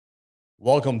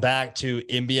Welcome back to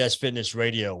MBS Fitness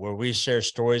Radio, where we share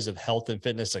stories of health and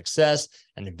fitness success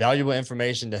and valuable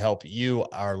information to help you,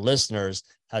 our listeners,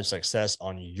 have success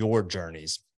on your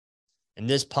journeys. In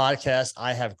this podcast,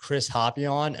 I have Chris Hoppe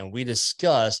on, and we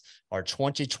discuss our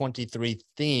 2023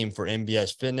 theme for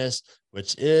MBS Fitness,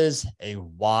 which is a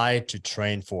why to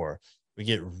train for. We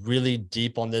get really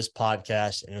deep on this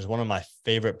podcast, and it's one of my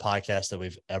favorite podcasts that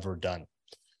we've ever done.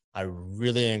 I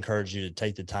really encourage you to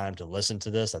take the time to listen to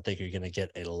this. I think you're going to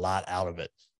get a lot out of it.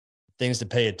 Things to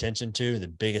pay attention to, the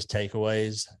biggest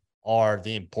takeaways are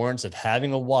the importance of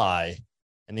having a why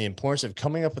and the importance of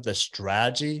coming up with a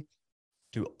strategy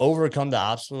to overcome the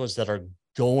obstacles that are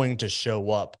going to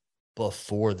show up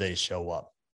before they show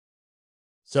up.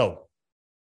 So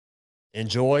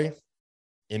enjoy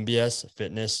MBS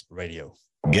Fitness Radio.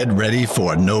 Get ready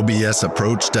for a no BS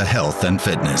approach to health and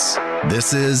fitness.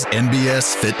 This is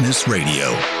MBS Fitness Radio.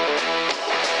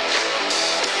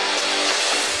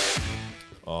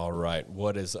 All right.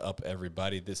 What is up,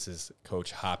 everybody? This is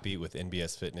Coach Hoppe with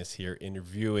MBS Fitness here,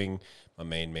 interviewing my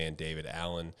main man, David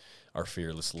Allen, our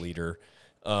fearless leader.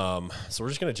 So we're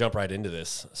just going to jump right into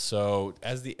this. So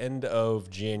as the end of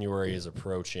January is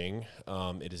approaching,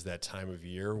 it is that time of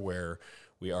year where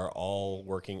we are all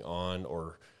working on,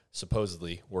 or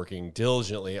supposedly working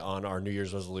diligently on, our New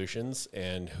Year's resolutions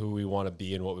and who we want to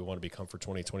be and what we want to become for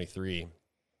 2023.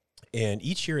 And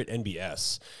each year at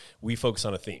NBS, we focus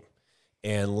on a theme.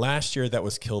 And last year, that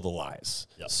was Kill the Lies.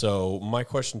 Yep. So my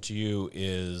question to you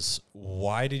is,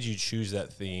 why did you choose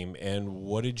that theme, and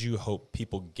what did you hope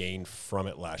people gained from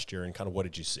it last year, and kind of what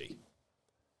did you see?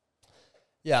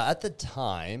 Yeah, at the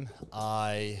time,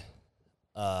 I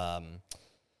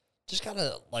just kind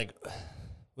of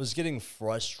was getting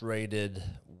frustrated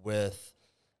with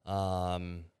a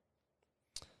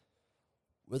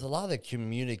lot of the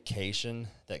communication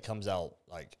that comes out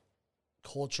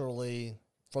culturally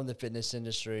from the fitness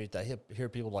industry, that I hear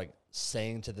people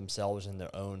saying to themselves in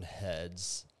their own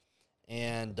heads,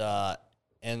 and the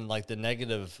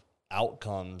negative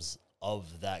outcomes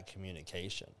of that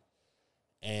communication.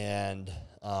 And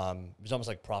it's almost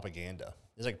like propaganda.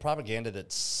 It's like propaganda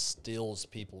that steals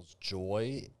people's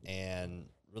joy and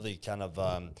really kind of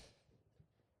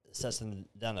sets them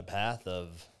down a path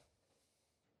of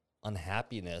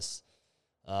unhappiness.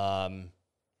 And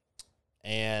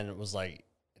it was like,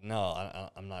 no,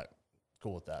 I'm not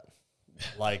cool with that.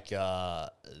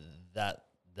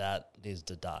 That needs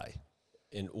to die.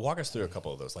 And walk us through a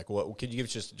couple of those. What could you give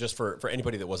just for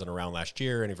anybody that wasn't around last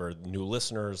year, any of our new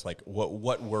listeners,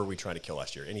 what were we trying to kill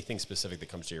last year? Anything specific that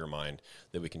comes to your mind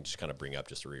that we can just kind of bring up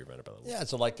just to reinvent about it? Yeah,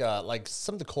 so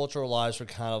some of the cultural lies were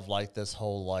kind of like this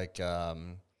whole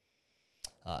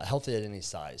healthy at any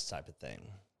size type of thing.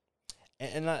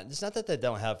 And it's not that they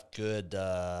don't have good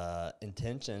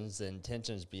intentions. The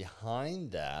intentions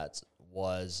behind that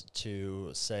was to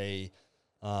say,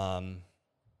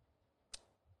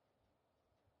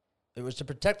 it was to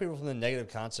protect people from the negative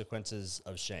consequences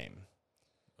of shame.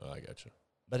 Oh, I got you.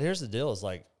 But here's the deal: is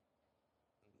what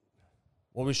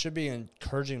we should be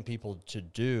encouraging people to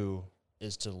do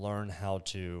is to learn how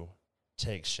to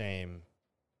take shame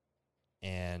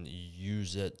and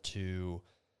use it to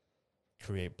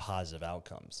create positive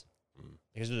outcomes.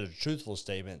 Because there's a truthful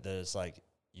statement that it's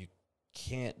you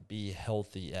can't be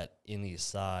healthy at any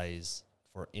size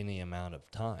for any amount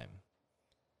of time.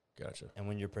 Gotcha. And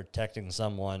when you're protecting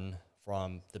someone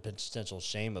from the potential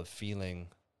shame of feeling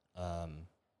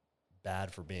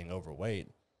bad for being overweight,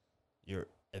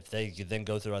 if they could then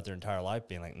go throughout their entire life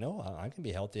being like, no, I can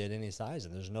be healthy at any size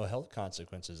and there's no health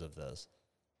consequences of this.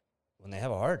 When they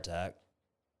have a heart attack,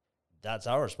 that's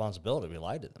our responsibility. We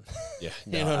lied to them. Yeah.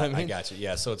 You know what I mean? I got you.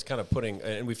 Yeah. So it's kind of putting,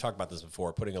 and we've talked about this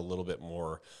before, putting a little bit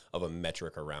more of a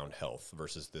metric around health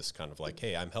versus this kind of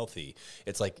hey, I'm healthy.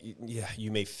 It's yeah, you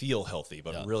may feel healthy,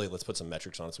 but really let's put some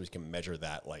metrics on it so we can measure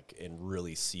that and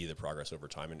really see the progress over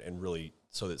time and really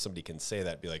so that somebody can say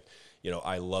that, be like,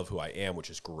 I love who I am, which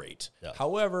is great. Yeah.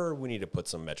 However, we need to put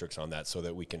some metrics on that so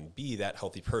that we can be that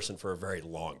healthy person for a very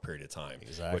long period of time,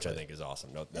 which I think is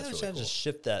awesome. No, that's really cool. Just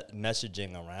shift that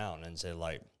messaging around and say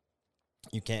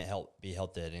you can't be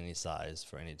healthy at any size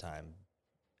for any time,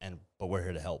 but we're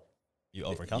here to help you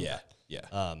overcome that.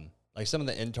 Yeah. Some of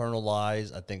the internal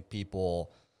lies, I think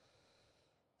people,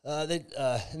 and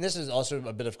this is also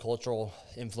a bit of cultural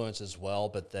influence as well,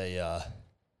 but they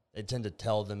tend to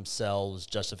tell themselves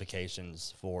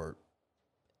justifications for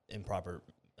improper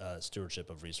stewardship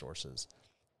of resources.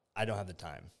 I don't have the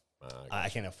time. I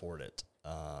can't afford it.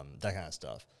 That kind of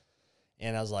stuff.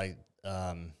 And I was like,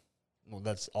 well,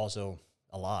 that's also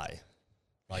a lie.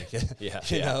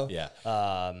 Yeah.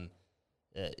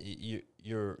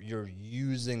 you're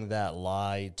using that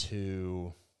lie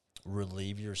to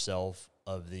relieve yourself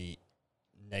of the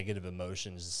negative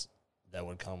emotions that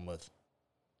would come with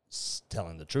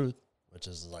telling the truth, which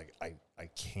is like, I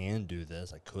can do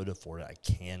this, I could afford it, I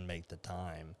can make the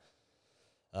time,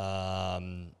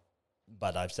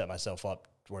 but I've set myself up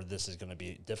where this is going to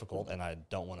be difficult, and I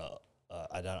don't want to.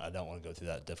 I don't want to go through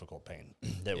that difficult pain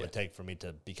that it would take for me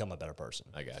to become a better person.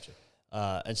 I got you.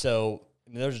 And so,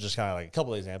 I mean, those are just kind of like a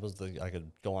couple of examples that I could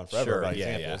go on forever about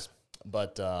examples.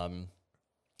 But in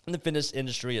the fitness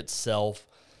industry itself,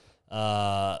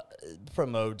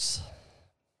 promotes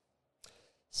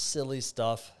silly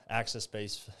stuff.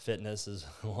 Access-based fitness is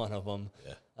one of them.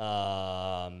 Yeah.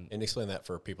 And explain that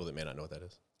for people that may not know what that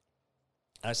is.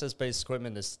 Access-based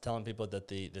equipment is telling people that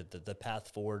the path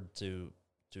forward to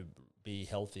be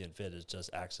healthy and fit is just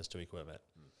access to equipment.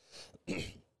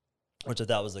 Which, if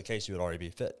that was the case, you would already be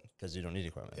fit because you don't need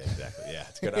equipment. Yeah, exactly. Yeah,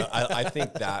 it's good. I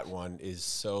think that one is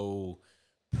so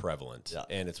prevalent,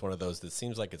 and it's one of those that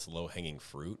seems like it's low-hanging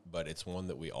fruit, but it's one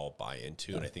that we all buy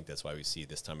into, and I think that's why we see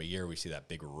this time of year, we see that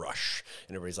big rush,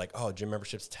 and everybody's like, oh, gym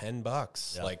membership's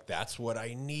 $10. Yeah. Like, that's what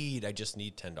I need. I just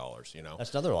need $10, you know?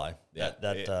 That's another lie. Yeah,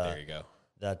 there you go.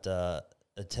 That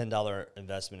a $10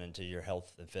 investment into your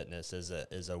health and fitness is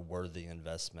a worthy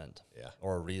investment,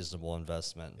 or a reasonable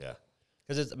investment. Yeah.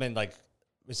 Because it's, I mean, like,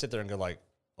 we sit there and go like,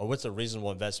 oh, what's a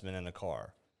reasonable investment in a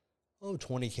car? Oh,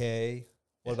 $20K.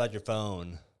 What about your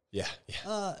phone? Yeah.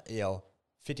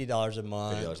 $50 a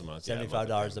month,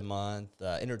 $75 a month,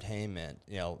 entertainment,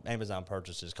 Amazon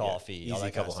purchases, coffee, easy, all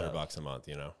that couple $100 a month,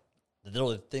 The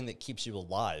little thing that keeps you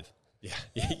alive. Yeah.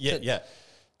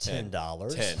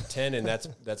 $10. 10, and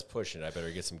that's pushing. I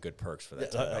better get some good perks for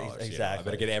that $10. Exactly. I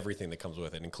better get everything that comes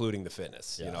with it, including the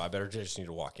fitness. I better just need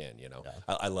to walk in.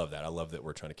 I love that. I love that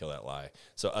we're trying to kill that lie.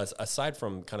 So aside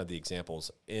from kind of the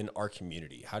examples in our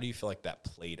community, how do you feel like that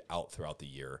played out throughout the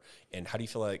year, and how do you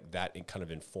feel like that kind of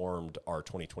informed our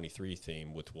 2023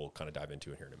 theme, which we'll kind of dive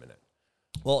into here in a minute?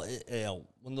 Well,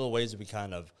 one of the ways that we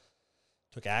kind of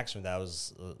took action with that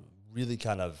was really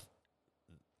kind of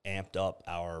amped up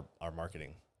our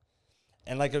marketing.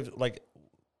 And like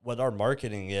what our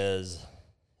marketing is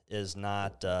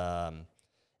not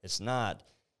it's not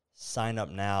sign up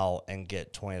now and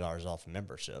get $20 off a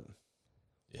membership.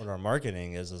 Yeah. What our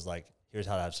marketing is like, here's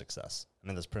how to have success. I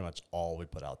mean, that's pretty much all we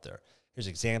put out there. Here's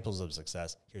examples of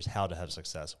success. Here's how to have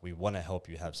success. We want to help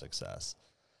you have success,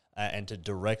 and to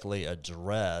directly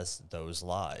address those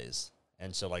lies.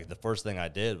 And so, like, the first thing I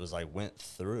did was I went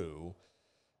through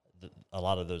a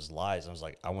lot of those lies. I was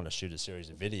like, I want to shoot a series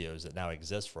of videos that now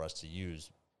exist for us to use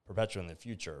perpetually in the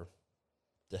future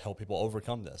to help people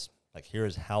overcome this. Like,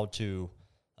 here's how to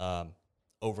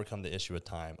overcome the issue of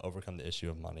time, overcome the issue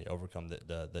of money, overcome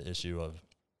the issue of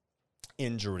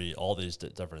injury, all these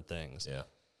different things. Yeah.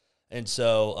 And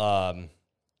so,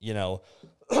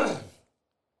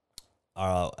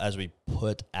 as we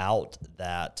put out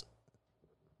that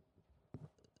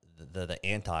the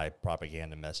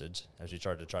anti-propaganda message, as you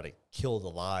try to kill the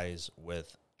lies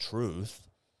with truth,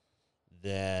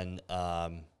 then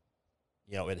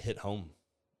it hit home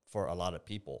for a lot of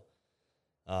people.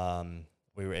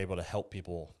 We were able to help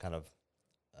people kind of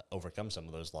overcome some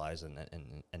of those lies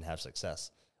and have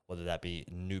success, whether that be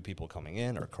new people coming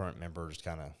in or current members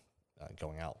kind of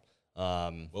going out.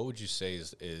 What would you say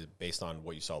is based on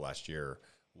what you saw last year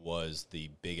was the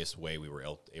biggest way we were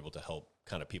able to help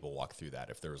kind of people walk through that?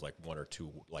 If there was like one or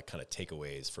two like kind of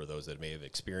takeaways for those that may have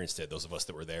experienced it, those of us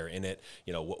that were there in it,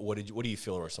 what do you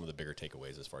feel are some of the bigger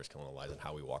takeaways as far as killing the lies and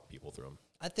how we walk people through them?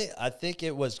 I think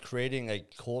it was creating a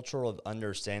culture of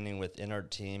understanding within our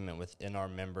team and within our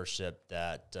membership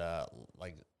that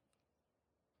like,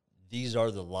 these are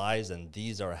the lies and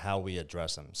these are how we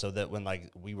address them, so that when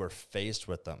like we were faced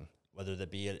with them, whether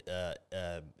that be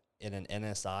in an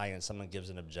NSI and someone gives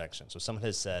an objection. So someone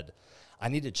has said, I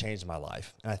need to change my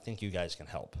life, and I think you guys can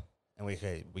help. And we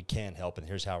can help, and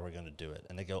here's how we're going to do it.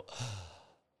 And they go,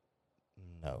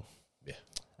 no. Yeah.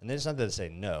 And then it's not that they say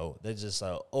no. They just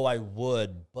say, I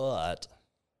would, but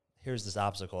here's this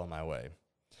obstacle in my way.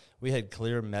 We had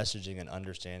clear messaging and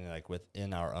understanding, like,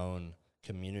 within our own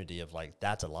community of, like,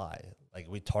 that's a lie. Like,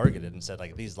 we targeted and said,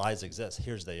 like, these lies exist.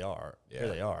 Here they are.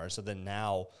 So then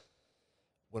now,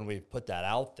 when we put that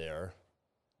out there,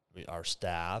 our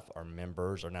staff, our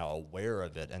members are now aware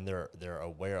of it, and they're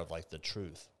aware of like the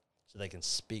truth, so they can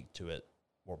speak to it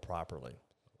more properly.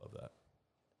 I love that.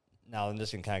 Now, and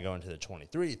this can kind of go into the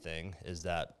 23 thing, is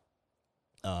that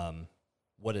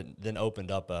what it then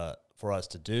opened up for us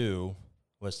to do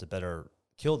was to better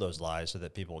kill those lies so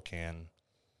that people can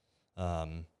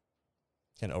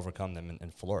overcome them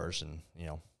and flourish and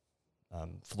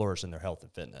flourish in their health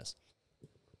and fitness.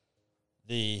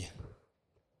 The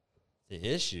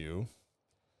issue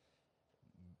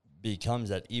becomes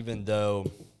that even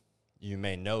though you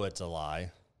may know it's a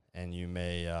lie and you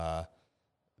may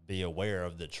be aware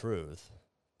of the truth,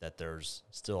 that there's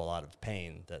still a lot of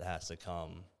pain that has to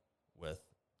come with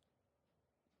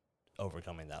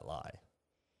overcoming that lie.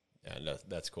 Yeah,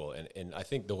 that's cool. And I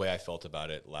think the way I felt about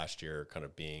it last year, kind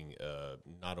of being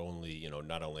not only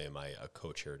am I a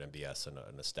coach here at MBS and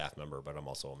a staff member, but I'm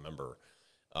also a member.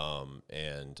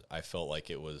 And I felt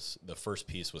like it was, the first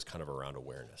piece was kind of around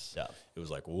awareness. Yeah. It was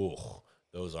like, whoa,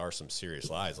 those are some serious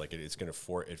lies. Like it's going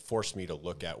to it forced me to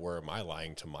look at where am I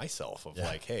lying to myself of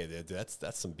like, hey,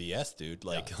 that's some BS, dude.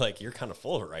 Like you're kind of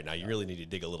full of it right now. You really need to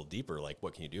dig a little deeper. Like,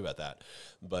 what can you do about that?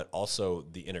 But also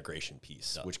the integration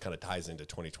piece, which kind of ties into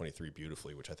 2023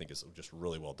 beautifully, which I think is just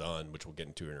really well done, which we'll get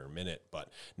into in a minute. But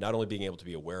not only being able to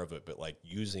be aware of it, but like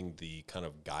using the kind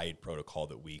of guide protocol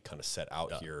that we kind of set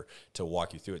out here to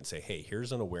walk you through it and say, hey,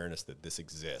 here's an awareness that this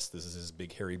exists. This is this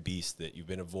big hairy beast that you've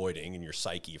been avoiding in your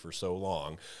psyche for so long.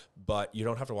 But you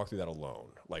don't have to walk through that alone.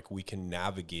 Like, we can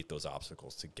navigate those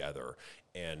obstacles together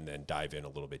and then dive in a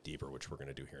little bit deeper, which we're going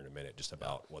to do here in a minute, just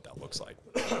about what that looks like.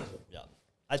 Yeah.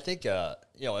 I think,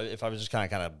 if I was just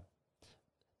kind of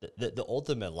the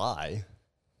ultimate lie,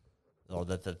 or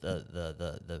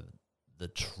the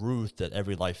truth that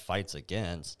every life fights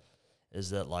against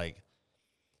is that, like,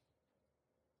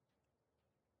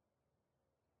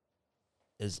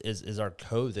 is our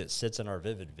code that sits in our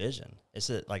vivid vision. It's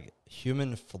that, like,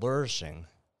 human flourishing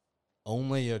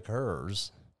only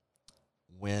occurs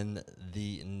when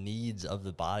the needs of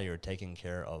the body are taken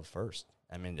care of first.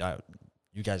 I mean,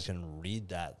 you guys can read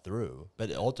that through,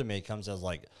 but ultimately it comes as,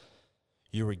 like,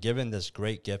 you were given this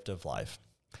great gift of life.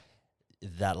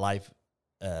 That life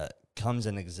comes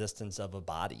in existence of a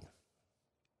body.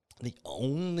 The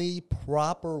only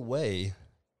proper way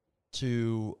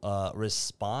to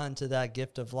respond to that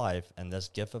gift of life and this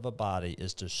gift of a body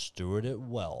is to steward it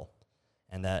well.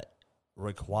 And that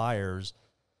requires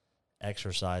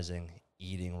exercising,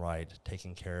 eating right,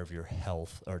 taking care of your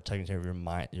health, or taking care of your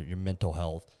mind, your mental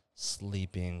health,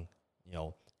 sleeping,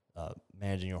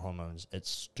 managing your hormones. It's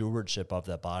stewardship of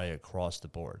that body across the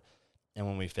board. And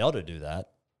when we fail to do that,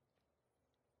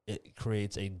 it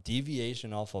creates a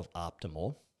deviation off of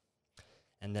optimal.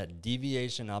 And that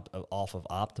deviation off of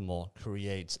optimal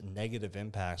creates negative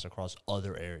impacts across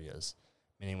other areas.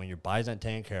 Meaning, when your body's not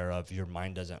taken care of, your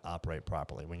mind doesn't operate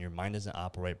properly. When your mind doesn't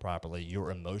operate properly, your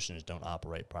emotions don't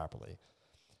operate properly.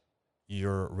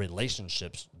 Your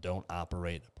relationships don't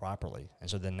operate properly. And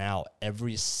so then now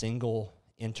every single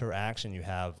interaction you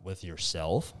have with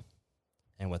yourself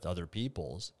and with other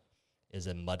people's is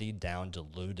a muddied down,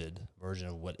 diluted version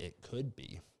of what it could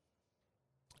be.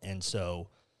 And so,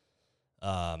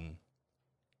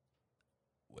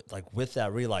 with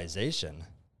that realization,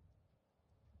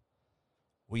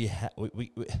 we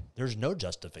there's no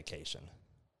justification.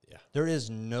 Yeah, there is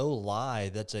no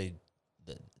lie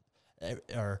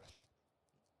or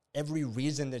every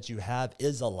reason that you have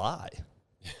is a lie.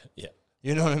 Yeah.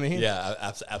 You know what I mean?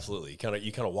 Yeah, absolutely. You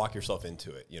kind of walk yourself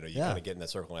into it. You kind of get in that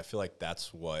circle, and I feel like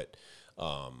that's what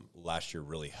last year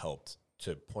really helped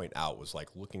to point out, was like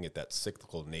looking at that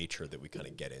cyclical nature that we kind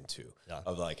of get into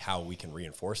of like how we can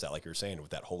reinforce that. Like you're saying, with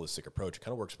that holistic approach, it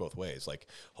kind of works both ways. Like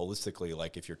holistically,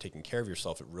 like if you're taking care of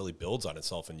yourself, it really builds on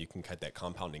itself and you can cut that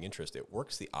compounding interest. It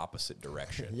works the opposite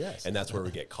direction. Yes. And that's where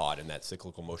we get caught in that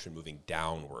cyclical motion moving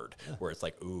downward, where it's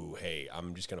like, ooh, hey,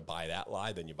 I'm just going to buy that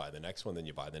lie. Then you buy the next one, then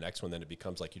you buy the next one. Then it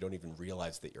becomes like, you don't even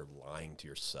realize that you're lying to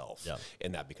yourself. Yeah.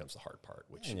 And that becomes the hard part,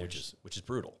 which is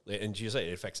brutal. And you say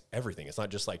it affects everything. It's not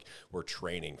just like we're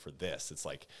training for this. It's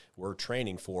like we're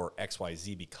training for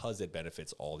XYZ because it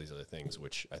benefits all these other things,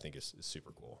 which I think is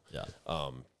super cool. Yeah.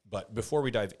 But before we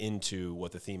dive into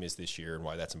what the theme is this year and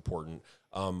why that's important,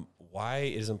 why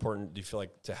is it important, do you feel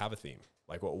like, to have a theme?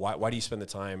 Like, why do you spend the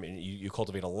time, and you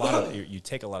cultivate a lot of, you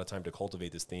take a lot of time to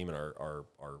cultivate this theme in our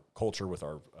culture with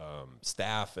our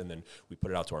staff, and then we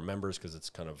put it out to our members because it's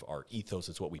kind of our ethos.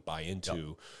 It's what we buy into.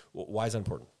 Yep. Why is that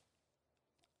important?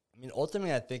 I mean,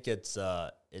 ultimately, I think it's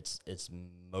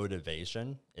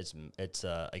motivation. It's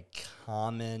a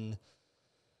common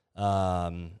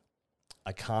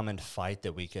fight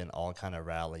that we can all kind of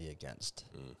rally against.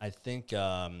 I think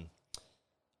I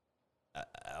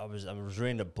was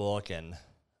reading a book, and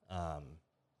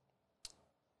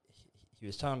he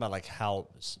was talking about like how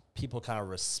people kind of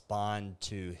respond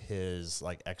to his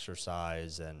like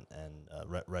exercise and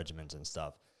regimens and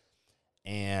stuff,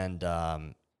 and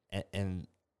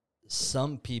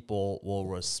some people will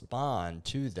respond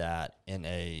to that in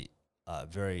a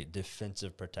very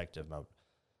defensive, protective mode.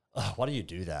 Why do you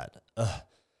do that?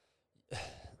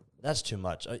 That's too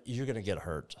much. You're going to get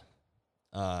hurt.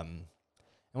 And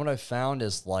what I found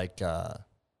is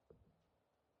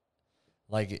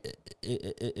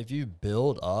if you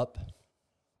build up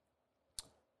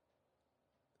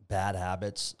bad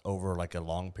habits over like a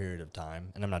long period of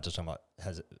time, and I'm not just talking about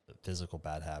physical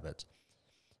bad habits,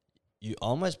 you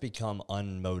almost become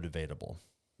unmotivatable.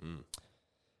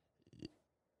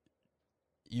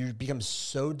 You become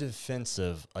so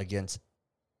defensive against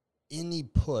any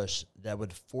push that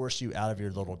would force you out of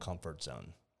your little comfort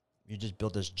zone. You just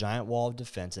build this giant wall of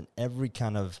defense, and every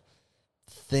kind of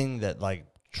thing that like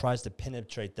tries to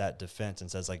penetrate that defense and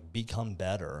says like become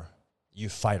better, you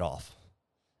fight off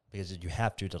because you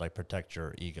have to like protect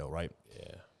your ego, right?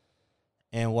 Yeah.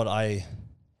 And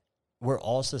we're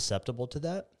all susceptible to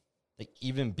that. Like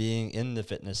even being in the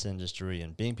fitness industry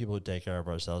and being people who take care of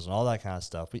ourselves and all that kind of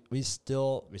stuff, we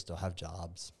still have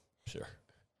jobs. Sure.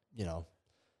 You know,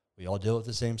 we all deal with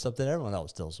the same stuff that everyone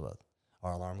else deals with.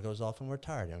 Our alarm goes off when we're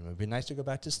tired, and it would be nice to go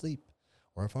back to sleep.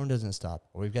 Or our phone doesn't stop,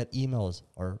 or we've got emails,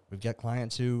 or we've got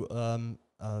clients who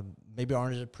maybe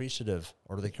aren't as appreciative,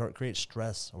 or they create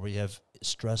stress, or we have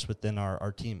stress within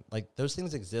our team. Like those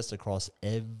things exist across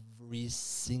every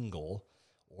single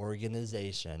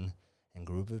organization and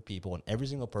group of people, and every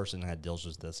single person that deals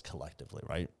with this collectively,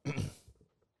 right?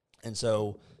 And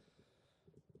so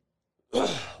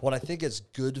what I think it's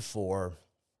good for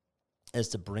is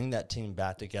to bring that team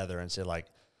back together and say, like,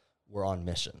 we're on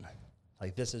mission.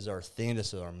 Like, this is our thing.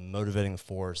 This is our motivating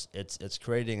force. It's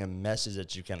creating a message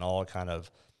that you can all kind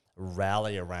of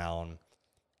rally around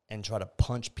and try to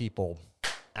punch people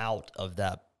out of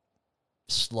that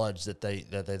sludge that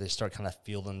they start kind of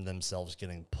feeling themselves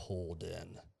getting pulled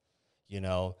in. You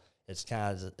know, it's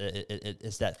kind of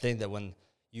it's that thing that when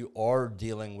you are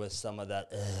dealing with some of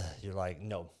that, you're like,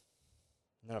 no,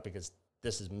 because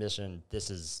this is mission.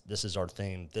 This is our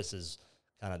thing. This is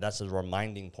kind of, that's a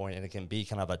reminding point, and it can be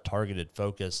kind of a targeted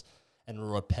focus and a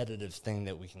repetitive thing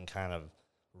that we can kind of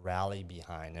rally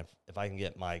behind. If I can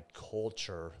get my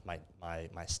culture,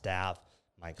 my staff,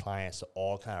 my clients to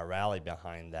all kind of rally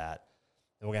behind that,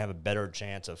 then we're gonna have a better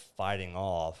chance of fighting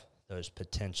off those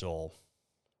potential.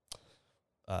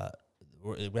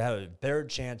 We have a better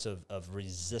chance of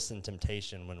resisting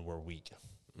temptation when we're weak.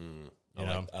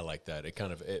 I like that. It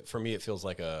kind of, for me, it feels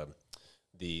like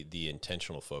the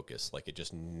intentional focus, like it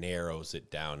just narrows it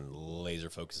down, laser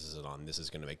focuses it on, this is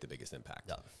going to make the biggest impact.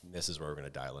 Yeah. This is where we're going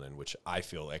to dial it in, which I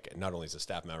feel like not only as a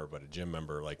staff member, but a gym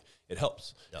member, like it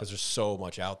helps because there's so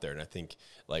much out there. And I think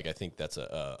that's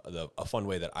a fun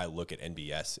way that I look at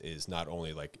NBS is not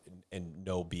only like and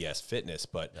no BS fitness,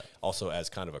 but also as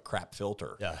kind of a crap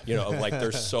filter, you know, like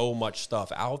there's so much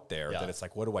stuff out there that it's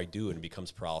like, what do I do? And it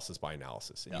becomes paralysis by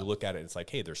analysis. And you look at it and it's like,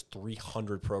 hey, there's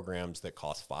 300 programs that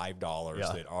cost $5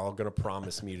 that are all going to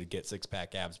promise me to get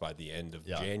 6-pack abs by the end of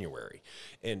January.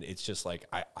 And it's just like,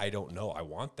 I don't know. I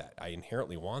want that. I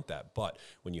inherently want that. But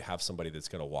when you have somebody that's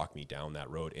going to walk me down that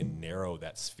road and narrow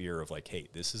that sphere of like, hey,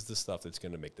 this is the stuff that's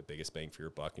going to make the biggest bang for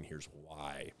your buck, and here's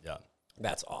why. Yeah.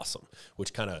 That's awesome,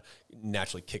 which kind of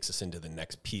naturally kicks us into the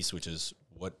next piece, which is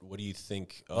what do you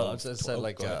think? Well,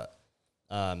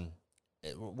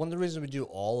 one of the reasons we do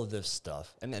all of this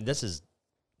stuff, and this is,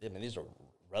 I mean, these are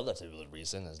relatively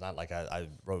recent. It's not like I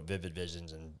wrote vivid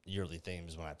visions and yearly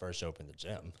themes when I first opened the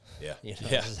gym. Yeah, you know,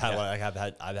 this is how I've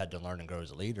had to learn and grow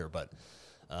as a leader. But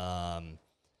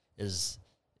is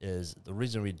the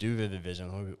reason we do vivid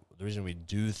vision, the reason we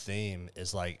do theme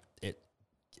is like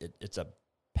it's a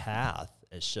path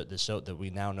that we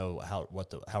now know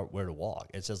where to walk.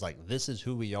 It says like, this is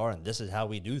who we are and this is how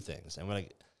we do things, and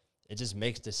it just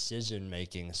makes decision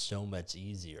making so much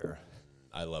easier.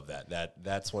 I love that.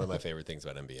 That's one of my favorite things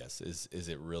about MBS is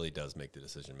it really does make the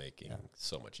decision making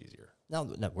so much easier.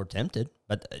 No, we're tempted,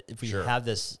 but if we have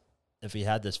this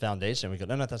foundation, we go,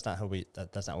 no, that's not how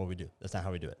that's not what we do. That's not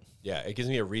how we do it. Yeah, it gives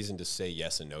me a reason to say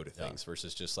yes and no to things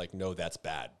versus just like, no, that's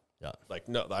bad. Yeah. Like,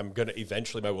 no, I'm going to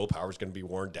eventually, my willpower is going to be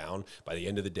worn down by the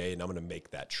end of the day, and I'm going to make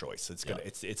that choice.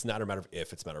 It's not a matter of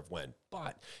if, it's a matter of when.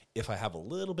 But if I have a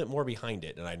little bit more behind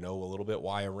it and I know a little bit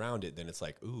why around it, then it's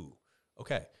like, ooh,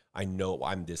 okay, I know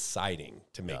I'm deciding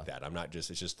to make that. I'm not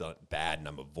just, it's just not bad and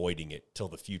I'm avoiding it till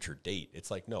the future date. It's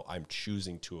like, no, I'm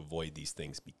choosing to avoid these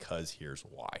things because here's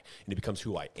why. And it becomes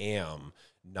who I am,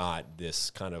 not this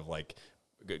kind of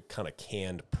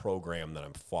canned program that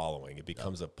I'm following. It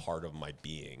becomes a part of my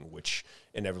being, which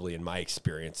inevitably in my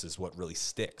experience is what really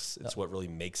sticks. It's what really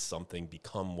makes something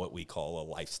become what we call a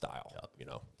lifestyle, you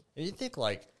know? And you think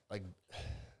like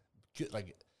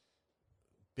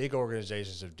big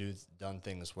organizations have done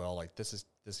things well. Like this is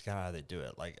kind of how they do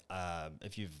it. Like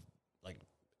if you've like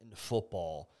in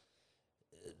football,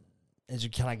 as you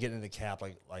kind of get into camp,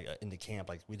 like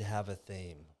we'd have a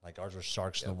theme, like ours were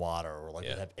sharks in the water, or like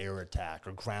we'd have air attack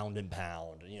or ground and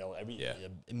pound. You know, every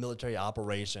military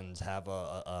operations have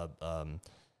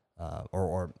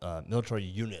military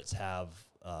units have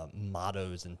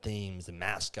mottos and themes and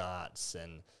mascots,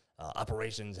 and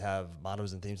operations have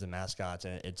mottos and themes and mascots,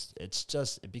 and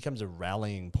it becomes a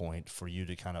rallying point for you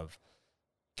to kind of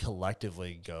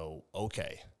collectively go,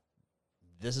 okay,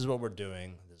 this is what we're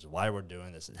doing. This is why we're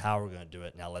doing this, and how we're going to do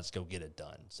it. Now let's go get it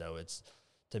done. So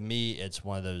to me, it's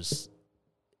one of those.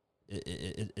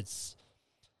 Its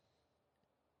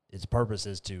purpose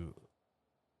is to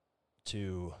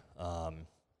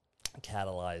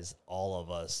catalyze all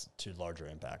of us to larger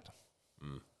impact.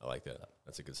 I like that.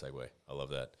 That's a good segue. I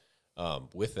love that.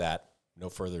 With that, no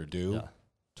further ado.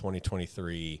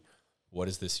 2023. What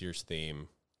is this year's theme?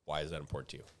 Why is that important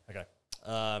to you? Okay.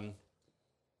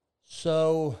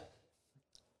 So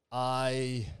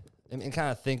I am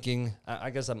kind of thinking, I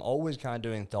guess I'm always kind of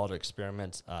doing thought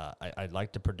experiments. I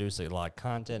like to produce a lot of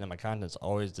content, and my content's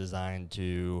always designed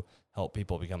to help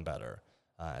people become better,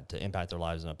 to impact their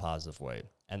lives in a positive way.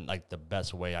 And like the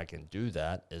best way I can do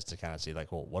that is to kind of see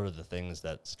like, well, what are the things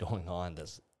that's going on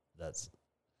that's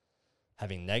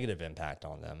having negative impact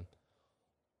on them?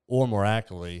 Or more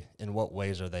accurately, in what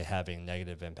ways are they having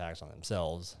negative impacts on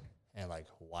themselves? And like,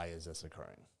 why is this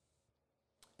occurring?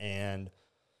 And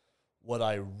what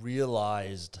I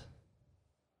realized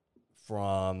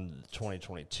from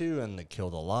 2022 and the Kill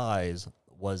the Lies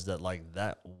was that like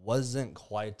that wasn't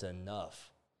quite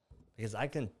enough, because I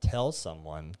can tell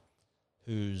someone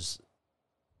who's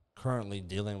currently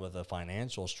dealing with a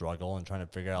financial struggle and trying to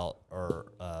figure out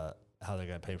how they're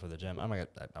going to pay for the gym. I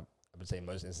would say in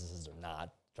most instances they're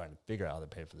not trying to figure out how to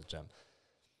pay for the gym.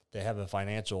 They have a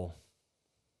financial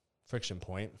friction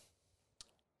point,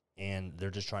 and they're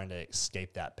just trying to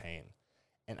escape that pain.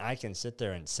 And I can sit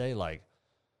there and say like,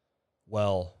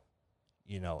 well,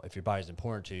 you know, if your body's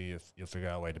important to you, you'll figure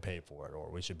out a way to pay for it,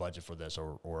 or we should budget for this,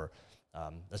 or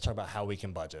let's talk about how we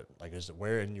can budget. Like,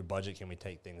 where in your budget can we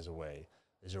take things away?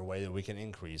 Is there a way that we can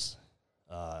increase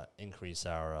our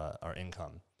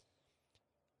income?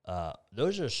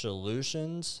 Those are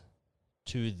solutions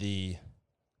to the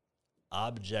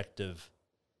objective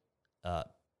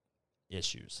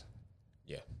issues.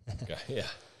 Yeah. Okay.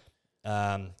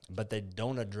 Yeah. But they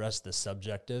don't address the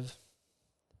subjective,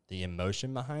 the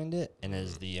emotion behind it, and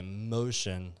is the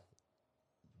emotion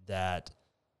that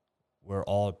we're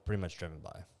all pretty much driven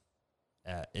by.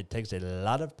 It takes a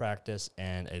lot of practice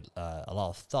and a lot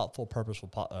of thoughtful,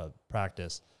 purposeful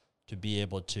practice to be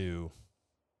able to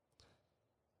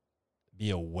be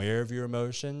aware of your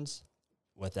emotions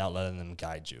without letting them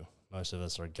guide you. Most of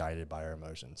us are guided by our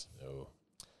emotions. Oh,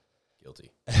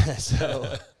 guilty.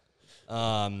 So,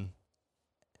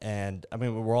 and I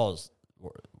mean, we're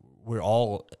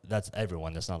all, that's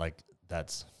everyone. It's not like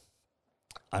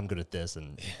I'm good at this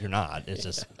and you're not. It's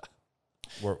just,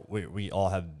 we all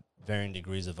have varying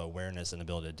degrees of awareness and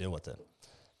ability to deal with it.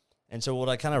 And so what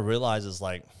I kind of realize is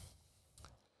like,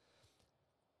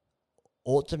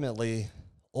 ultimately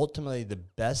the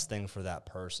best thing for that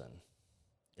person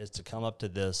is to come up to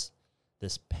this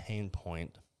pain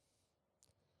point,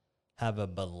 have a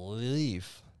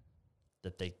belief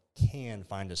that they can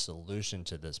find a solution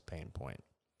to this pain point,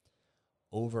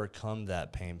 overcome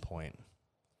that pain point,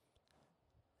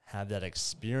 have that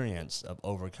experience of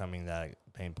overcoming that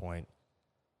pain point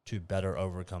to better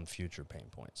overcome future pain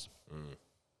points.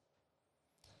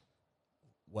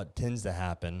 What tends to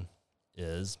happen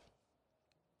is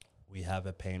we have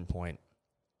a pain point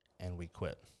and we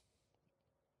quit.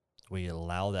 We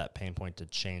allow that pain point to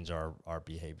change our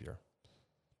behavior.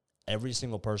 Every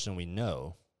single person we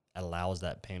know allows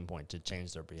that pain point to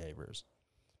change their behaviors.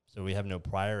 So we have no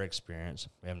prior experience,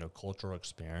 we have no cultural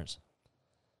experience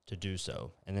to do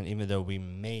so. And then even though we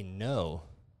may know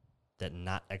that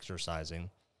not exercising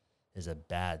is a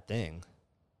bad thing,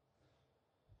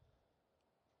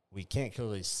 we can't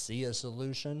clearly see a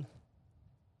solution,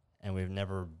 and we've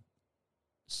never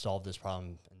solved this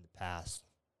problem in the past.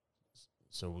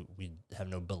 So we have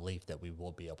no belief that we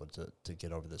will be able to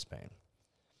get over this pain.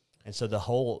 And so the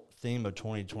whole theme of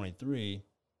 2023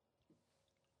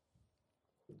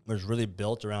 was really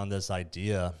built around this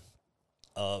idea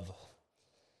of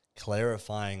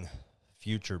clarifying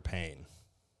future pain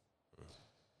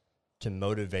to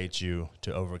motivate you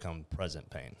to overcome present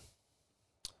pain.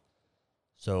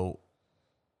 So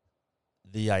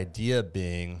the idea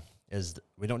being is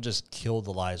we don't just kill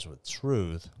the lies with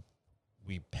truth,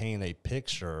 we paint a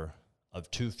picture of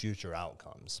two future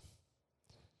outcomes.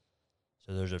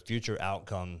 So there's a future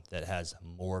outcome that has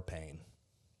more pain.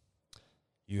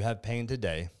 you have pain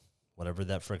today, whatever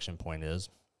that friction point is.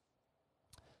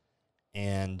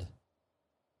 And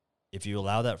if you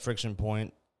allow that friction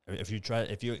point, if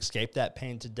you escape that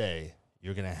pain today,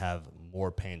 you're going to have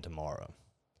more pain tomorrow.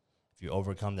 If you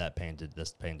overcome this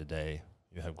pain today,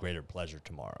 you have greater pleasure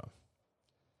tomorrow.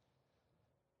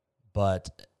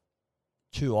 But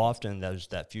too often,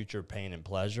 that future pain and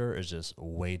pleasure is just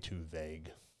way too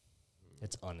vague.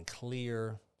 It's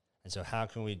unclear. And so how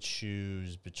can we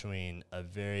choose between a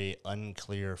very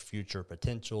unclear future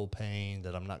potential pain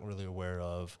that I'm not really aware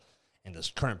of and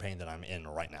this current pain that I'm in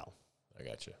right now? I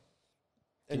got you.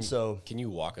 And so, can you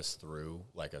walk us through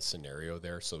like a scenario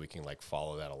there so we can like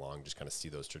follow that along, just kind of see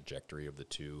those trajectory of the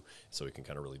two so we can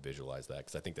kind of really visualize that?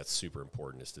 Because I think that's super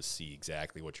important, is to see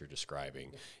exactly what you're describing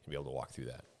and be able to walk through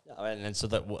that. And so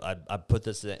that I put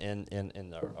this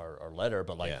in our letter,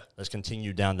 but let's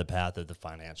continue down the path of the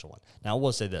financial one. Now, I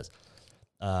will say this.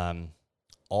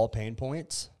 All pain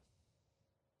points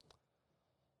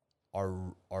are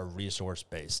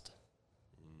resource-based.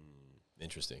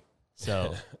 Interesting.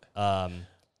 So,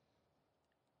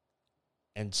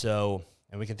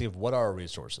 and we can think of what are our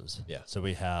resources. Yeah. So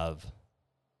we have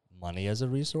money as a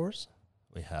resource.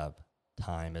 We have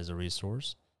time as a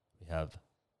resource. We have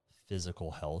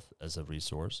physical health as a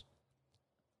resource.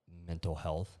 Mental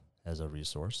health as a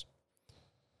resource.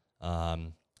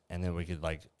 And then we could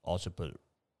also put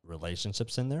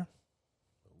relationships in there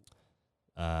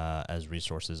as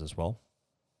resources as well.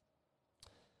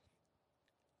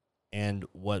 And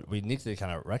what we need to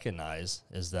kind of recognize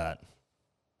is that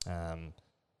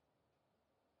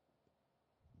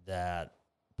that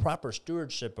proper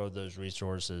stewardship of those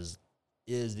resources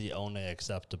is the only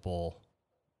acceptable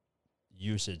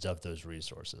usage of those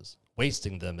resources.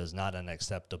 Wasting them is not an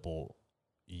acceptable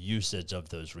usage of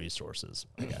those resources.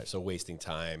 Yeah, so wasting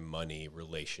time, money,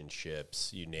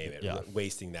 relationships, you name it. Yeah.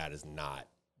 Wasting that is not.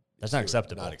 That's not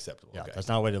acceptable. Not acceptable. Yeah, okay. That's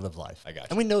not a way to live life. I got you.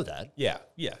 And we know that. Yeah,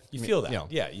 yeah. You feel that. You know.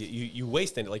 Yeah, you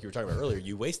waste any, like you were talking about earlier,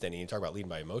 you waste any, you talk about leading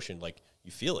by emotion, like you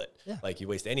feel it. Yeah. Like you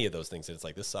waste any of those things and it's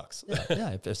like, this sucks.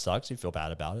 Yeah, if it sucks, you feel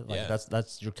bad about it. Like Yeah.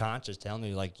 that's your conscience telling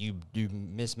you, like, you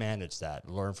mismanage that,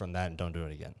 learn from that, and don't do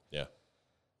it again. Yeah.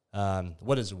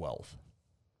 What is wealth?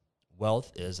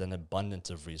 Wealth is an abundance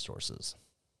of resources.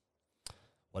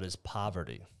 What is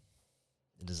poverty?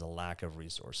 It is a lack of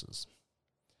resources.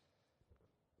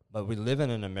 But we live in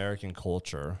an American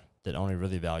culture that only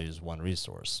really values one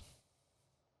resource: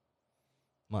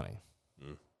 money.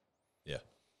 Yeah.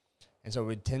 And so what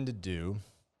we tend to do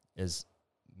is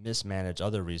mismanage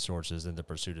other resources in the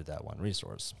pursuit of that one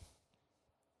resource.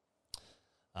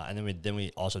 And then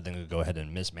we also go ahead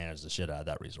and mismanage the shit out of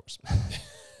that resource.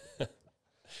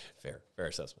 Fair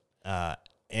assessment.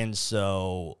 And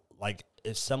so, like,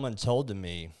 if someone told to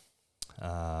me,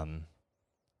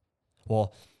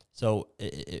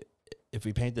 if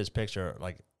we paint this picture,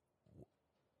 like,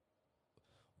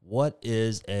 what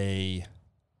is a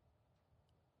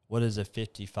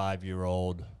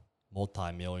 55-year-old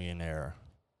multimillionaire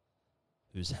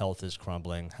whose health is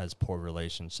crumbling, has poor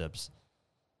relationships,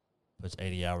 puts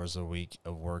 80 hours a week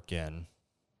of work in,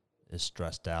 is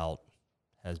stressed out,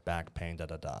 has back pain,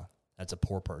 That's a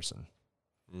poor person.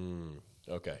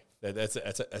 Okay.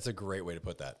 That's a great way to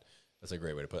put that. That's a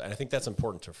great way to put it. And I think that's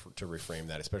important to reframe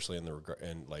that, especially in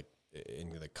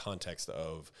the context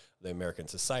of the American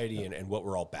society and what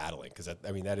we're all battling. Because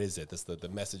that is it. That's the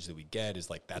message that we get is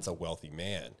like, that's a wealthy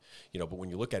man, but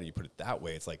when you look at it, you put it that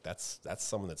way, it's like, that's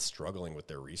someone that's struggling with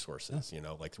their resources,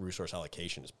 like the resource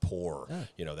allocation is poor.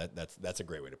 Yeah. That's a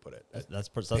great way to put it. That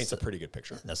paints a pretty good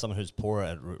picture. That's someone who's poor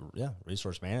at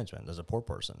resource management. There's a poor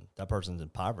person. That person's in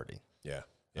poverty. Yeah.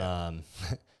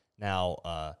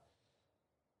 Now,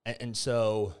 and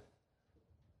so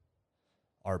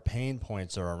our pain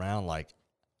points are around, like,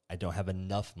 I don't have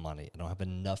enough money. I don't have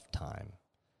enough time.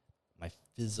 My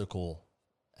physical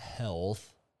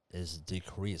health is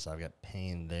decreased. I've got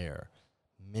pain there.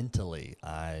 Mentally,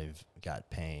 I've got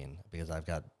pain because I've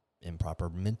got improper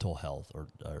mental health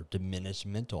or diminished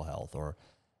mental health, or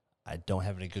I don't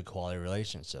have any good quality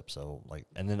relationships. So, like,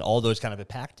 and then all those kind of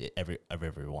impact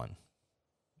everyone,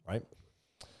 right?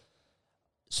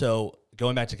 So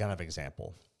going back to kind of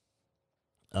example,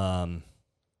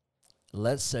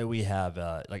 let's say we have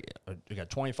we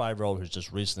got a 25-year-old who's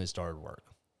just recently started work,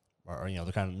 or they're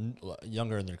kind of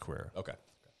younger in their career. Okay.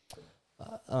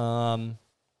 Don't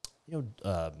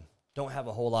have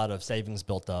a whole lot of savings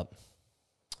built up.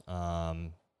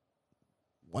 Wanting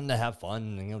to have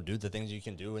fun and do the things you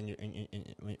can do when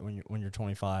you're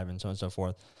 25 and so on and so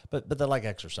forth. But they like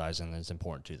exercising and it's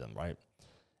important to them, right?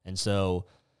 And so,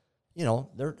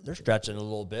 they're stretching a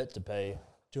little bit to pay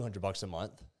 $200 a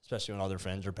month, especially when all their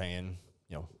friends are paying,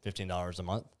 $15 a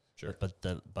month. Sure. But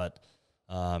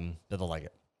they'll like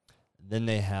it. Then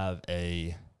they have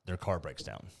their car breaks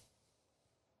down.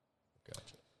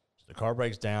 Gotcha. So the car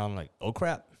breaks down, like, oh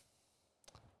crap.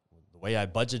 The way I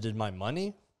budgeted my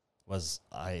money was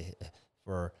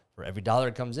for every dollar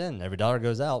that comes in, every dollar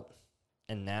goes out.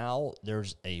 And now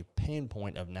there's a pain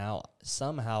point of now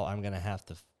somehow I'm going to have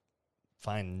to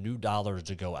find new dollars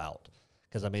to go out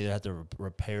because I'm either have to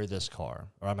repair this car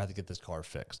or I'm going to have to get this car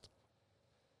fixed.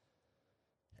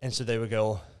 And so they would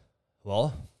go,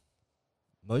 well,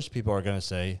 most people are going to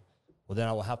say, well, then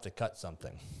I will have to cut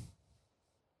something.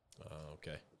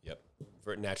 Okay. Yep.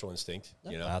 For natural instinct,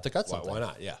 I have to cut something. Why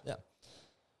not? Yeah. Yeah.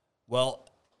 Well,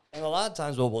 and a lot of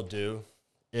times what we'll do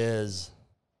is,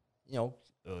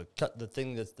 cut the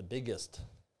thing that's the biggest.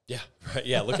 Yeah. Right.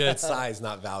 Yeah. Look at its size,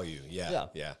 not value. Yeah.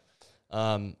 Yeah.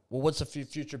 Well, what's the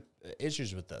future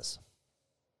issues with this?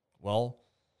 Well,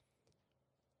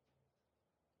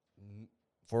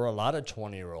 for a lot of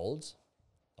 20-year-olds,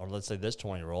 or let's say this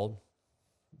 20-year-old,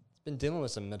 it's been dealing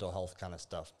with some mental health kind of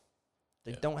stuff.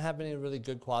 They don't have any really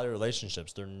good quality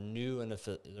relationships. They're new in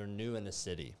the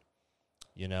city.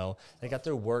 They got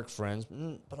their work friends,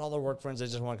 but all their work friends, they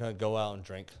just want to kind of go out and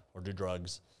drink or do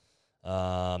drugs.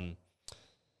 They're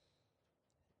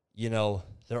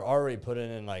already putting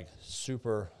in like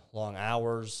super long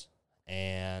hours.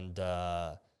 And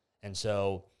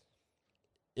so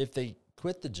if they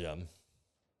quit the gym,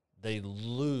 they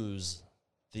lose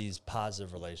these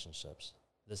positive relationships,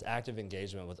 this active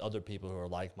engagement with other people who are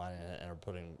like-minded and are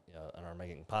and are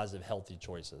making positive, healthy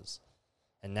choices.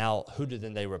 And now, who do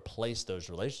then they replace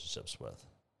those relationships with?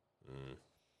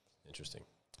 Interesting.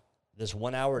 This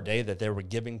 1 hour a day that they were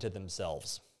giving to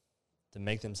themselves to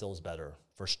make themselves better,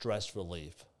 for stress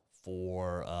relief,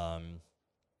 for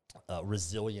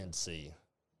resiliency,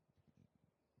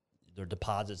 their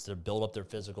deposits, they build up their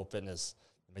physical fitness,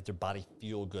 they make their body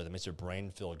feel good, it makes their brain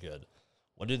feel good.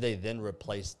 What do they then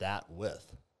replace that with?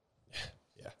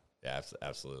 Yeah,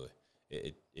 absolutely.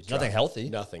 It's nothing healthy.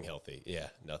 Nothing healthy. Yeah,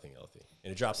 nothing healthy.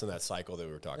 And it drops in that cycle that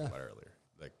we were talking about earlier.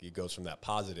 Like it goes from that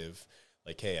positive,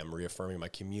 like, hey, I'm reaffirming my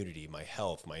community, my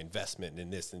health, my investment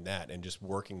in this and that, and just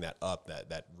working that up,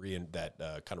 that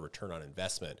kind of return on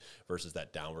investment versus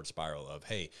that downward spiral of,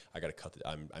 hey, I got to cut.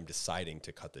 I'm deciding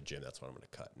to cut the gym. That's what I'm going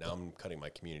to cut. Now I'm cutting my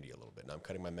community a little bit. Now I'm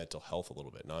cutting my mental health a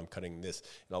little bit. Now I'm cutting this,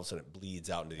 and all of a sudden it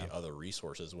bleeds out into the other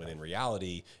resources. When in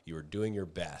reality, you were doing your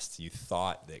best. You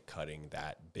thought that cutting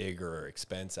that bigger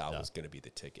expense out was going to be the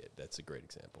ticket. That's a great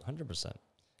example. 100%.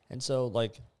 And so,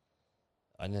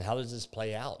 and then how does this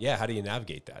play out? Yeah, how do you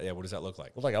navigate that? Yeah, what does that look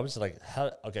like? Well, I was like,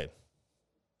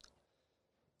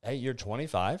 hey, you're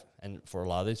 25, and for a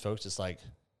lot of these folks, it's like,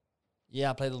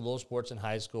 yeah, I played a little sports in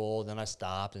high school, then I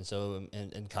stopped, and so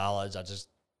in college,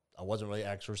 I wasn't really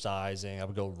exercising. I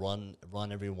would go run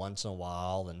every once in a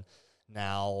while, and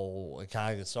now I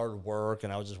kind of started work,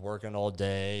 and I was just working all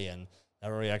day, and not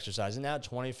really exercising. Now at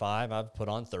 25, I've put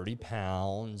on 30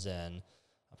 pounds, and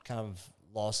I've kind of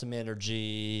lost some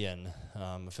energy, and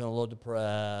I'm feeling a little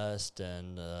depressed,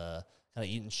 and kind of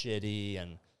eating shitty,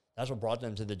 and that's what brought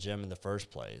them to the gym in the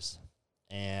first place.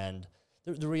 And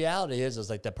the reality is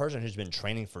like that person who's been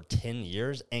training for 10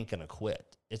 years ain't gonna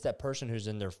quit. It's that person who's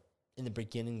in the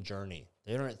beginning journey.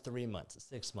 They're at 3 months,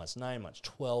 6 months, 9 months,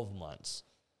 12 months.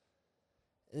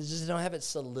 It's just they don't have it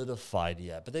solidified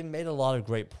yet, but they've made a lot of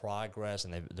great progress,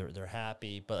 and they're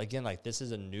happy. But again, like this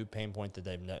is a new pain point that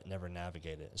they've never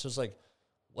navigated. So it's like,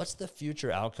 what's the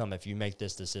future outcome if you make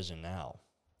this decision now?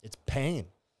 It's pain.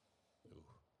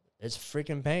 It's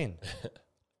freaking pain.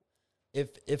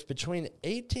 If between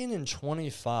 18 and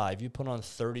 25 you put on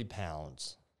 30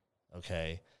 pounds,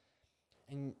 okay,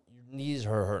 and your knees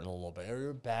are hurting a little bit, or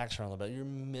your back's hurting a little bit, your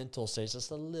mental state's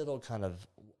just a little kind of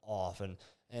off, and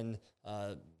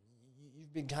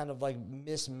you've been kind of like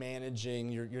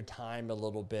mismanaging your time a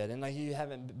little bit, and like you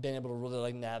haven't been able to really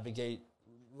like navigate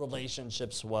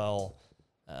relationships well.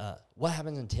 What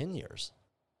happens in 10 years?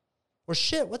 Or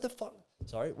shit, what the fuck?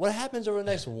 Sorry, what happens over the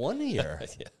next 1 year?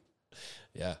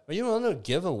 Yeah. Are you willing to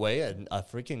give away a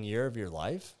freaking year of your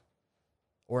life?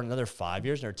 Or another 5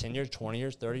 years, or 10 years, 20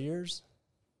 years, 30 years?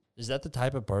 Is that the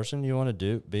type of person you want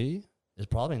to be? It's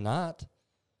probably not.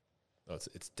 No,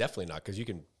 it's definitely not, because you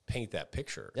can paint that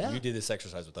picture. Yeah. You did this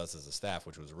exercise with us as a staff,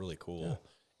 which was really cool.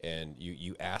 Yeah. And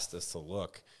you asked us to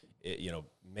look,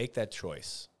 make that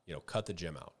choice, cut the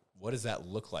gym out. What does that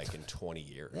look like in 20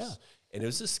 years? Yeah. And it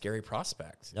was a scary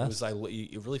prospect. Yeah. It was like,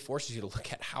 it really forces you to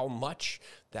look at how much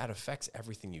that affects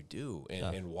everything you do,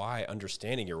 and why,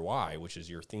 understanding your why, which is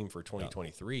your theme for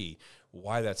 2023,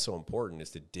 why that's so important is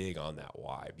to dig on that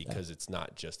why, because it's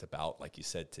not just about, like you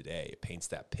said today, it paints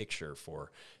that picture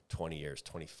for 20 years,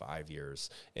 25 years,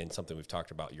 and something we've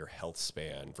talked about, your health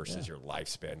span versus your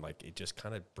lifespan. Like, it just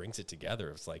kind of brings it together.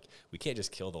 It's like, we can't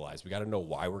just kill the lies. We got to know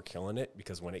why we're killing it,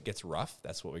 because when it gets rough,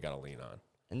 that's what we got to lean on.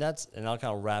 And I'll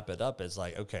kind of wrap it up. It's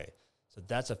like, okay, so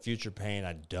that's a future pain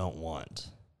I don't want.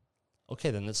 Okay,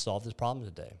 then let's solve this problem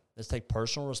today. Let's take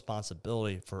personal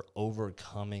responsibility for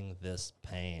overcoming this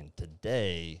pain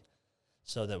today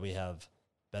so that we have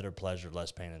better pleasure,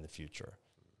 less pain in the future.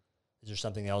 Is there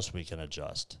something else we can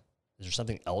adjust? Is there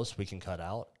something else we can cut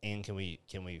out? And can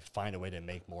we find a way to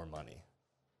make more money?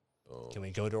 Can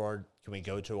we go to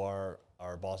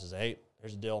our boss and say, hey,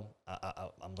 here's the deal.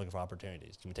 I'm looking for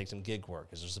opportunities. Can we take some gig work?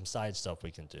 Is there some side stuff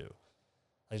we can do?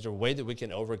 Is there a way that we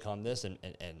can overcome this? And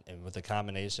with a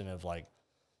combination of like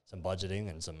some budgeting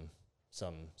and some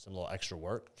little extra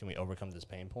work, can we overcome this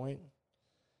pain point?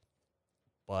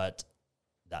 But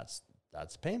that's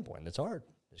a pain point. It's hard.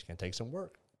 It's going to take some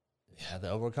work. You have to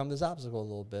overcome this obstacle a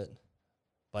little bit.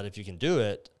 But if you can do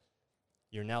it,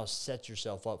 you're now set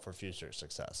yourself up for future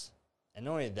success. And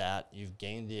not only that, you've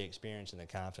gained the experience and the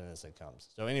confidence that comes.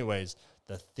 So anyways,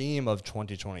 the theme of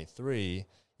 2023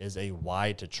 is a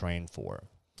why to train for.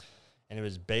 And it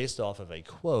was based off of a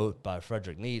quote by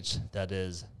Friedrich Nietzsche that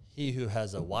is, he who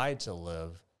has a why to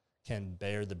live can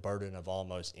bear the burden of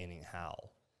almost any how.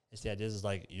 It's the idea is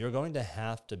like, you're going to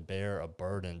have to bear a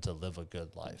burden to live a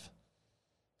good life.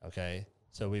 Okay?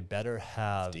 So we better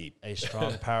have a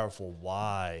strong, powerful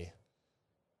why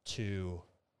to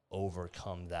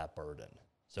overcome that burden.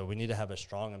 So we need to have a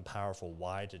strong and powerful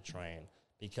why to train,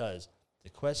 because the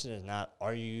question is not,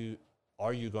 are you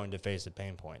going to face a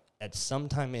pain point? At some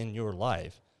time in your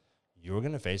life, you're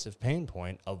going to face a pain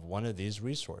point of one of these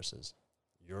resources.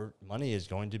 Your money is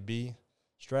going to be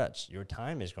stretched. Your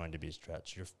time is going to be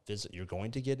stretched. You're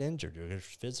going to get injured. Your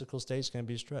physical state is going to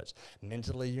be stretched.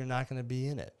 Mentally, you're not going to be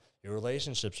in it. Your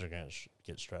relationships are going to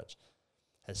get stretched.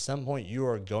 At some point, you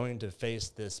are going to face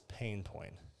this pain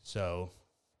point. So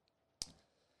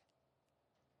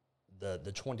the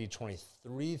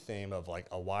 2023 theme of like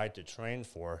a why to train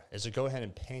for is to go ahead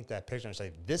and paint that picture and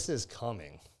say, this is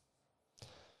coming.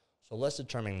 So let's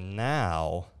determine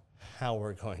now how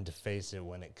we're going to face it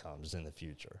when it comes in the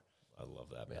future. I love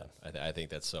that, man. Yeah. I think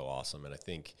that's so awesome. And I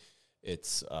think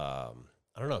it's,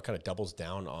 I don't know, it kind of doubles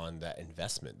down on that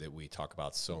investment that we talk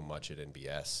about so much at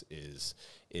NBS. Is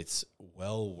it's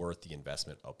well worth the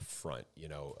investment up front,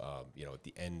 at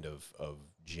the end of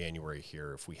January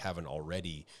here, if we haven't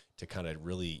already, to kind of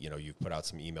really, you've put out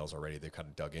some emails already, they've kind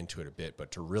of dug into it a bit,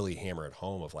 but to really hammer it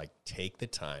home of like, take the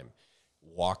time,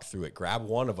 walk through it. Grab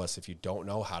one of us if you don't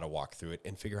know how to walk through it,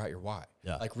 and figure out your why.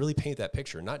 Yeah. Like, really paint that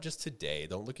picture, not just today.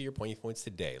 Don't look at your points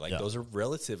today. Like, those are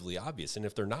relatively obvious. And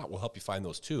if they're not, we'll help you find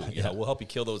those too. You know, we'll help you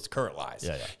kill those current lies.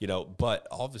 But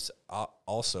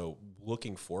also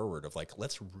looking forward of like,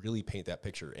 let's really paint that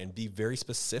picture and be very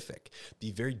specific,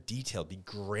 be very detailed, be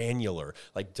granular.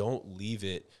 Like, don't leave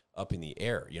it up in the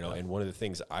air, and one of the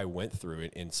things I went through,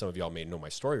 and some of y'all may know my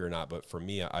story or not, but for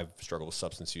me, I've struggled with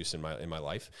substance use in my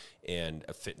life, and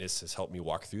fitness has helped me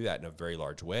walk through that in a very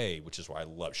large way, which is why I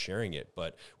love sharing it.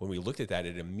 But when we looked at that,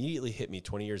 it immediately hit me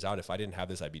 20 years out. If I didn't have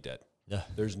this, I'd be dead. Yeah.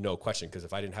 There's no question, because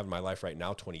if I didn't have my life right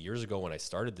now, 20 years ago when I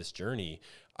started this journey,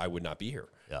 I would not be here.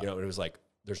 Yeah. It was like,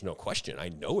 there's no question. I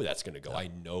know where that's going to go. Yeah. I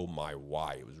know my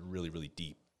why. It was really, really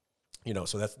deep.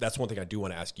 So that's one thing I do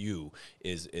want to ask you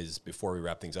is before we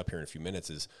wrap things up here in a few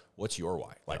minutes, is what's your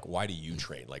why? Like, why do you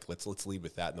train? Like, let's lead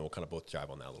with that, and then we'll kind of both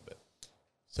dive on that a little bit.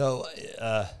 So,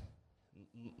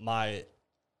 my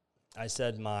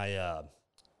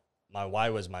why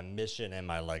was my mission and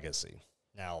my legacy.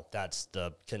 Now, that's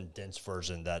the condensed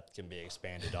version that can be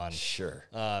expanded on. Sure.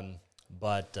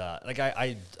 But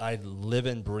I live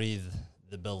and breathe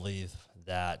the belief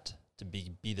that to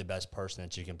be the best person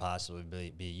that you can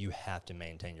possibly be, you have to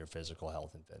maintain your physical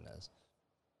health and fitness.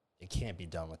 It can't be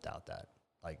done without that.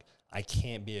 Like, I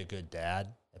can't be a good dad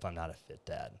if I'm not a fit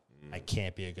dad. I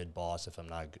can't be a good boss if I'm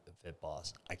not a fit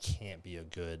boss. I can't be a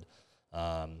good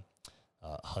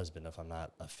husband if I'm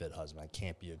not a fit husband. I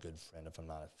can't be a good friend if I'm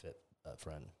not a fit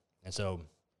friend. And so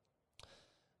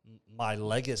my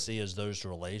legacy is those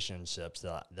relationships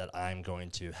that I'm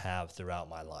going to have throughout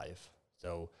my life.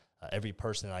 So every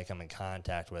person that I come in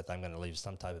contact with, I'm going to leave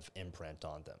some type of imprint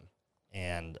on them.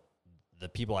 And the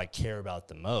people I care about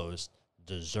the most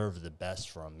deserve the best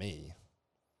from me.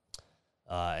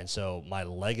 And so my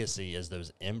legacy is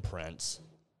those imprints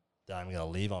that I'm going to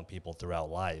leave on people throughout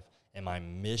life. And my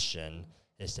mission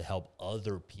is to help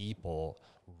other people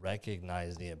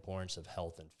recognize the importance of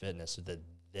health and fitness so that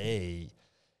they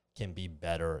can be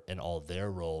better in all their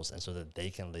roles and so that they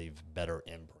can leave better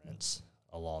imprints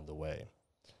along the way.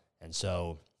 And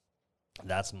so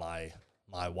that's my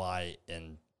why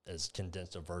in as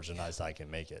condensed a version as I can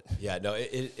make it. Yeah, no,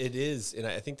 it is. And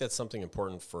I think that's something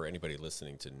important for anybody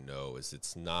listening to know is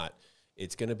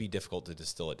it's going to be difficult to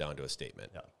distill it down to a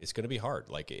statement. Yeah. It's going to be hard,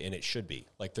 and it should be.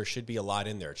 There should be a lot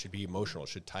in there. It should be emotional. It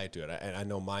should tie it to it. And I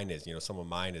know mine is, some of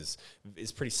mine is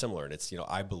pretty similar. And it's,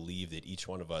 I believe that each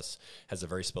one of us has a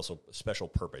very special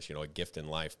purpose, a gift in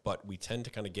life. But we tend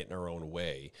to kind of get in our own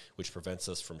way, which prevents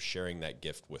us from sharing that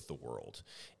gift with the world.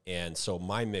 And so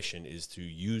my mission is to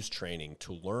use training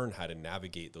to learn how to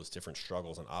navigate those different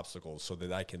struggles and obstacles so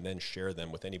that I can then share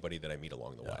them with anybody that I meet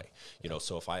along the way.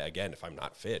 So if I'm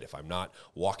not fit, if I'm not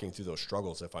walking through those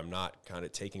struggles, if I'm not kind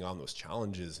of taking on those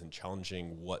challenges and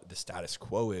challenging what the status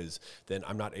quo is, then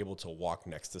I'm not able to walk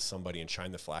next to somebody and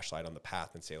shine the flashlight on the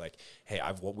path and say hey,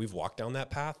 we've walked down that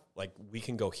path. We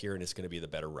can go here and it's going to be the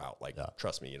better route.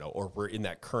 Trust me, or we're in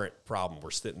that current problem.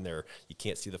 We're sitting there. You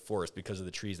can't see the forest because of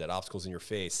the trees, that obstacle's in your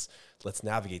face. Let's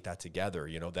navigate that together.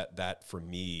 That for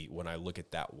me, when I look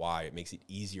at that why, it makes it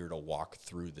easier to walk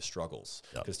through the struggles.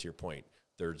 Because to your point,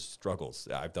 there's struggles.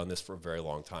 I've done this for a very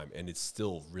long time, and it's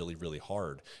still really, really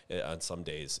hard on some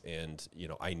days. And,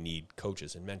 I need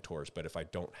coaches and mentors, but if I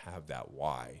don't have that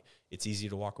why, it's easy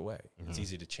to walk away. Mm-hmm. It's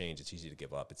easy to change. It's easy to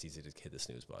give up. It's easy to hit the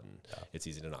snooze button. Yeah. It's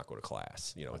easy to not go to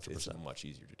class. It's much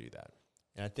easier to do that.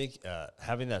 And I think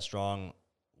having that strong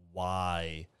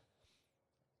why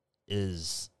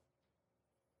is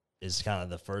kind of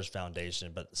the first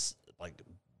foundation, but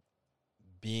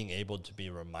being able to be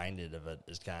reminded of it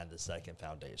is kind of the second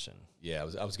foundation. Yeah,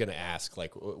 I was going to ask,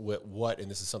 what, and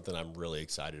this is something I'm really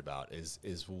excited about, is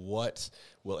what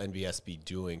will NBS be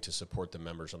doing to support the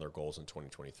members on their goals in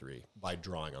 2023 by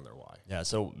drawing on their why? Yeah,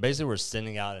 so basically we're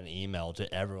sending out an email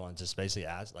to everyone, just basically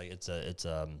ask, it's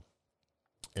a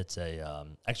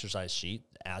exercise sheet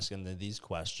asking them these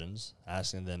questions,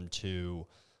 asking them to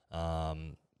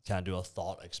kind of do a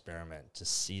thought experiment to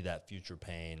see that future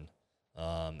pain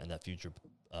and that future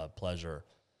pleasure,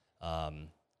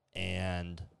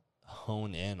 and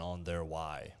hone in on their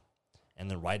why,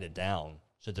 and then write it down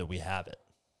so that we have it.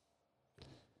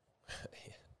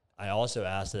 I also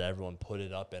ask that everyone put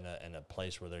it up in a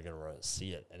place where they're going to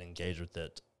see it and engage with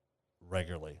it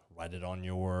regularly. Write it on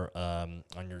your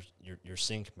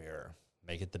sink mirror.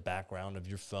 Make it the background of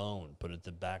your phone. Put it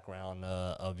the background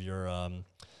of your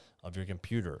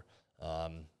computer.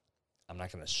 I'm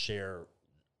not going to share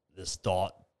this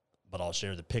thought, but I'll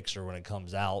share the picture when it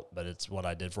comes out. But it's what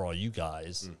I did for all you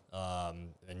guys,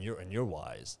 and your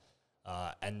whys.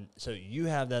 And so you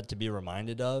have that to be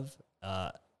reminded of,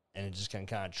 and it just can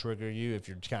kind of trigger you if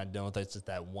you're kind of done with it. It's just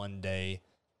that one day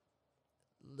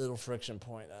little friction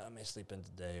point. I may sleep in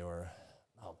today, or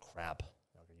oh crap,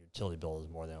 your utility bill is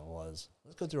more than it was.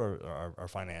 Let's go through our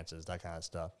finances, that kind of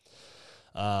stuff.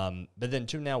 But then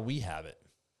too, now we have it.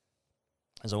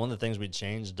 And so one of the things we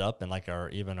changed up in our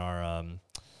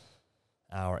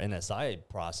NSI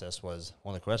process was,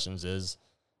 one of the questions is,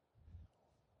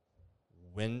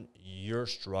 when you're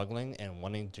struggling and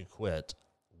wanting to quit,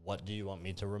 what do you want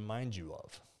me to remind you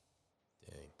of?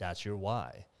 Dang. That's your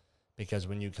why. Because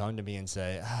when you come to me and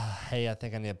say, hey, I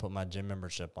think I need to put my gym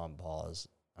membership on pause,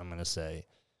 I'm going to say,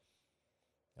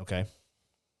 okay,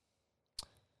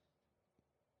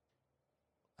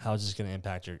 how is this going to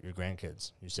impact your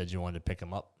grandkids? You said you wanted to pick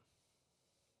them up.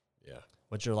 Yeah.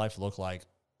 What's your life look like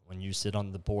when you sit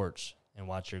on the porch and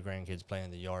watch your grandkids play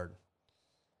in the yard,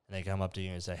 and they come up to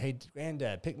you and say, hey,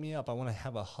 granddad, pick me up. I want to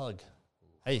have a hug.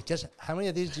 Hey, guess how many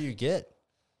of these do you get?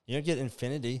 You don't get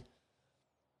infinity.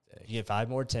 Dang. You get 5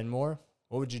 more, 10 more.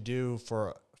 What would you do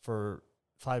for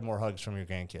 5 more hugs from your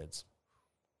grandkids?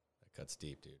 That cuts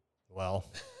deep, dude. Well,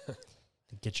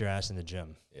 get your ass in the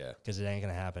gym. Yeah. Because it ain't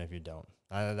going to happen if you don't.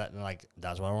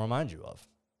 That's what I'll remind you of.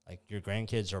 Your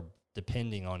grandkids are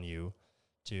depending on you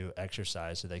to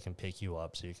exercise so they can pick you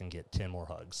up so you can get 10 more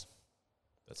hugs.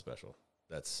 That's special.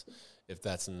 If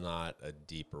that's not a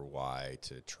deeper why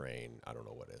to train, I don't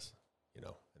know what is, and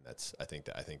I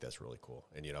think that's really cool.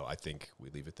 And, I think we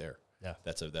leave it there. Yeah,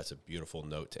 that's a beautiful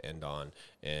note to end on.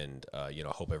 And,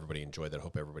 I hope everybody enjoyed that. I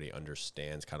hope everybody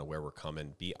understands kind of where we're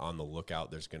coming. Be on the lookout.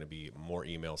 There's going to be more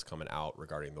emails coming out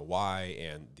regarding the why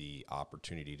and the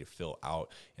opportunity to fill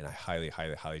out. And I highly,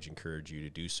 highly, highly encourage you to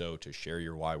do so, to share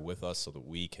your why with us so that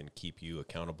we can keep you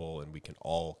accountable and we can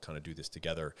all kind of do this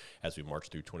together as we march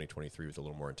through 2023 with a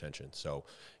little more intention. So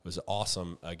it was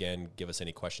awesome. Again, give us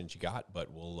any questions you got,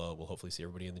 but we'll hopefully see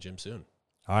everybody in the gym soon.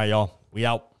 All right, y'all. We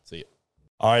out. See you.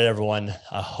 All right, everyone.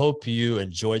 I hope you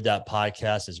enjoyed that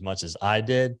podcast as much as I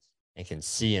did and can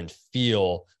see and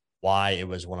feel why it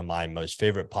was one of my most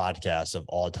favorite podcasts of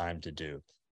all time to do.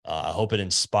 I hope it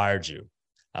inspired you.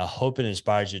 I hope it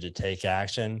inspires you to take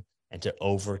action and to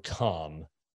overcome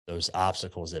those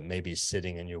obstacles that may be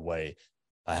sitting in your way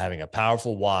by having a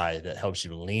powerful why that helps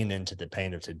you lean into the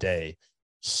pain of today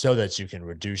so that you can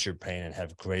reduce your pain and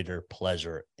have greater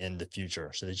pleasure in the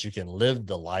future, so that you can live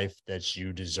the life that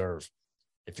you deserve.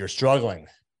 If you're struggling,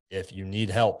 if you need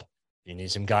help, you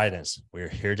need some guidance, we're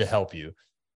here to help you.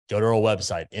 Go to our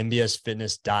website,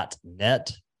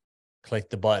 mbsfitness.net, click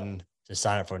the button to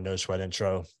sign up for a No Sweat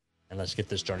Intro, and let's get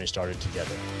this journey started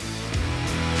together.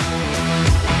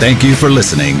 Thank you for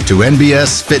listening to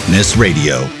NBS Fitness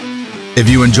Radio. If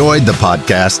you enjoyed the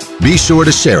podcast, be sure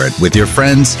to share it with your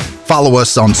friends, follow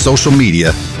us on social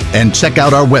media, and check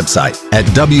out our website at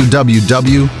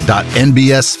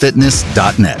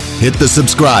www.nbsfitness.net. Hit the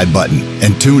subscribe button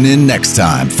and tune in next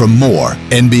time for more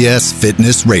NBS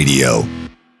Fitness Radio.